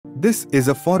This is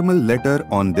a formal letter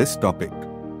on this topic.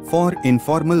 For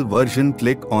informal version,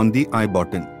 click on the I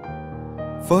button.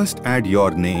 First, add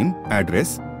your name,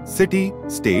 address, city,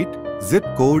 state, zip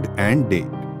code and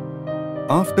date.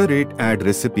 After it, add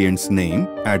recipient's name,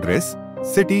 address,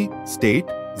 city, state,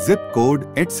 zip code,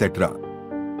 etc.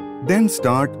 Then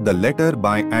start the letter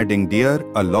by adding "Dear"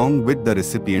 along with the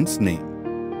recipient's name.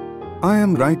 I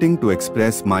am writing to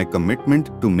express my commitment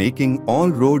to making all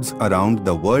roads around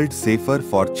the world safer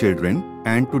for children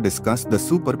and to discuss the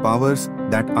superpowers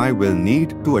that I will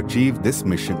need to achieve this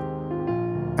mission.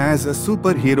 As a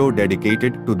superhero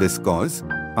dedicated to this cause,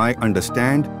 I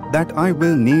understand that I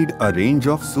will need a range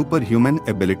of superhuman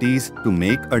abilities to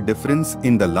make a difference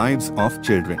in the lives of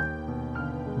children.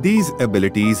 These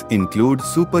abilities include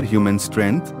superhuman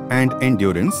strength and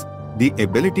endurance, the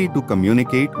ability to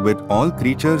communicate with all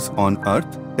creatures on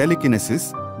Earth,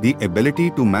 telekinesis, the ability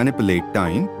to manipulate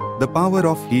time, the power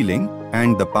of healing,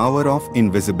 and the power of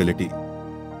invisibility.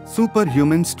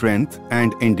 Superhuman strength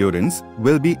and endurance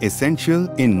will be essential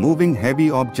in moving heavy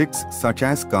objects such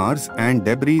as cars and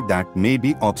debris that may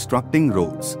be obstructing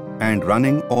roads, and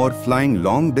running or flying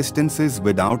long distances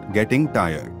without getting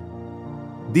tired.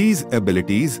 These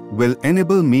abilities will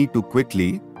enable me to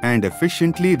quickly and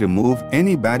efficiently remove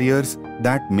any barriers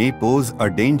that may pose a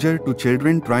danger to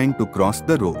children trying to cross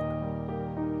the road.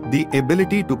 The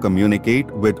ability to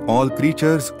communicate with all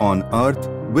creatures on Earth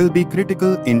will be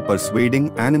critical in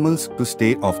persuading animals to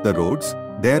stay off the roads,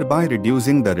 thereby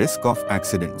reducing the risk of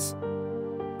accidents.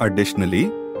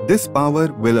 Additionally, this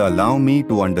power will allow me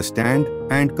to understand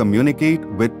and communicate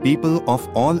with people of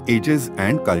all ages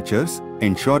and cultures,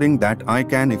 ensuring that I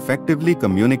can effectively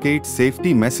communicate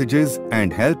safety messages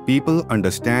and help people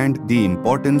understand the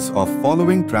importance of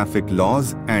following traffic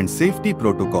laws and safety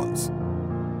protocols.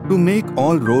 To make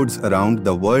all roads around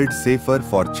the world safer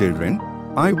for children,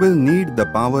 I will need the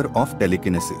power of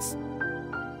telekinesis.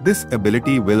 This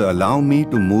ability will allow me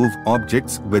to move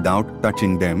objects without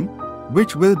touching them,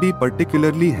 which will be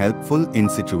particularly helpful in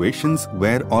situations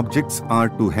where objects are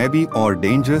too heavy or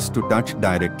dangerous to touch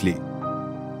directly.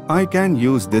 I can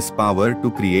use this power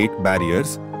to create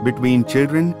barriers between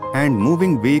children and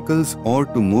moving vehicles or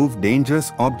to move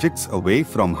dangerous objects away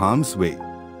from harm's way.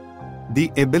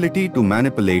 The ability to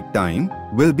manipulate time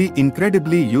will be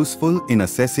incredibly useful in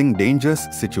assessing dangerous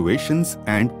situations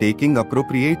and taking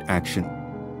appropriate action.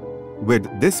 With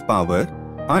this power,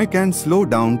 I can slow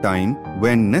down time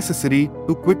when necessary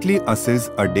to quickly assess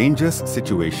a dangerous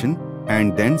situation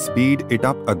and then speed it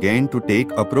up again to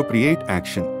take appropriate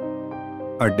action.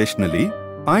 Additionally,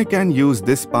 I can use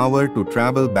this power to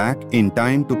travel back in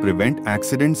time to prevent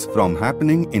accidents from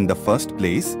happening in the first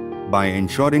place, by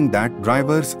ensuring that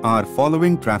drivers are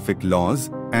following traffic laws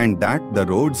and that the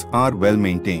roads are well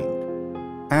maintained.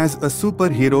 As a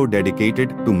superhero dedicated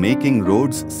to making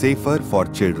roads safer for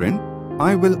children,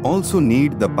 I will also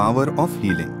need the power of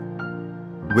healing.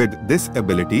 With this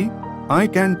ability, I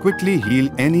can quickly heal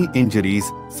any injuries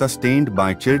sustained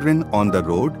by children on the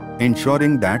road,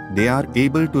 ensuring that they are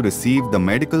able to receive the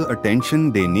medical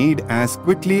attention they need as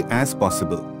quickly as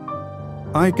possible.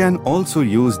 I can also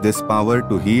use this power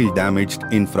to heal damaged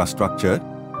infrastructure,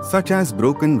 such as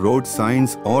broken road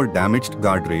signs or damaged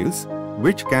guardrails,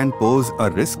 which can pose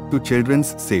a risk to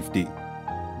children's safety.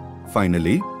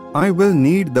 Finally, I will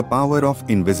need the power of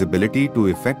invisibility to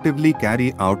effectively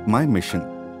carry out my mission.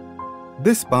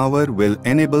 This power will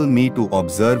enable me to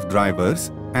observe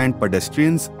drivers and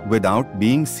pedestrians without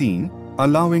being seen,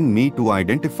 allowing me to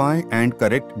identify and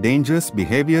correct dangerous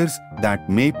behaviors that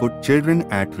may put children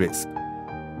at risk.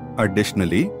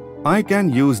 Additionally, I can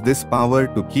use this power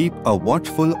to keep a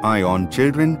watchful eye on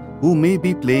children who may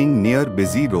be playing near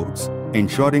busy roads,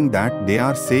 ensuring that they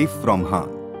are safe from harm.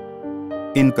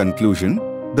 In conclusion,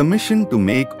 the mission to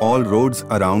make all roads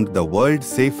around the world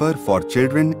safer for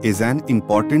children is an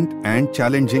important and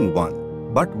challenging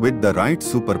one, but with the right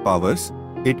superpowers,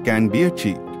 it can be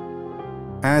achieved.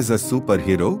 As a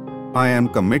superhero, I am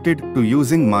committed to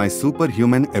using my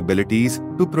superhuman abilities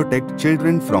to protect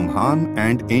children from harm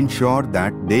and ensure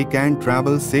that they can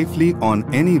travel safely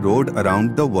on any road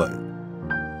around the world.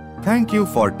 Thank you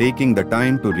for taking the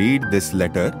time to read this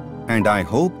letter, and I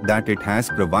hope that it has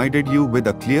provided you with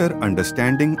a clear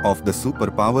understanding of the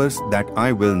superpowers that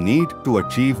I will need to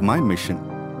achieve my mission.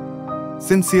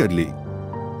 Sincerely,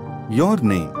 your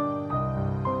name.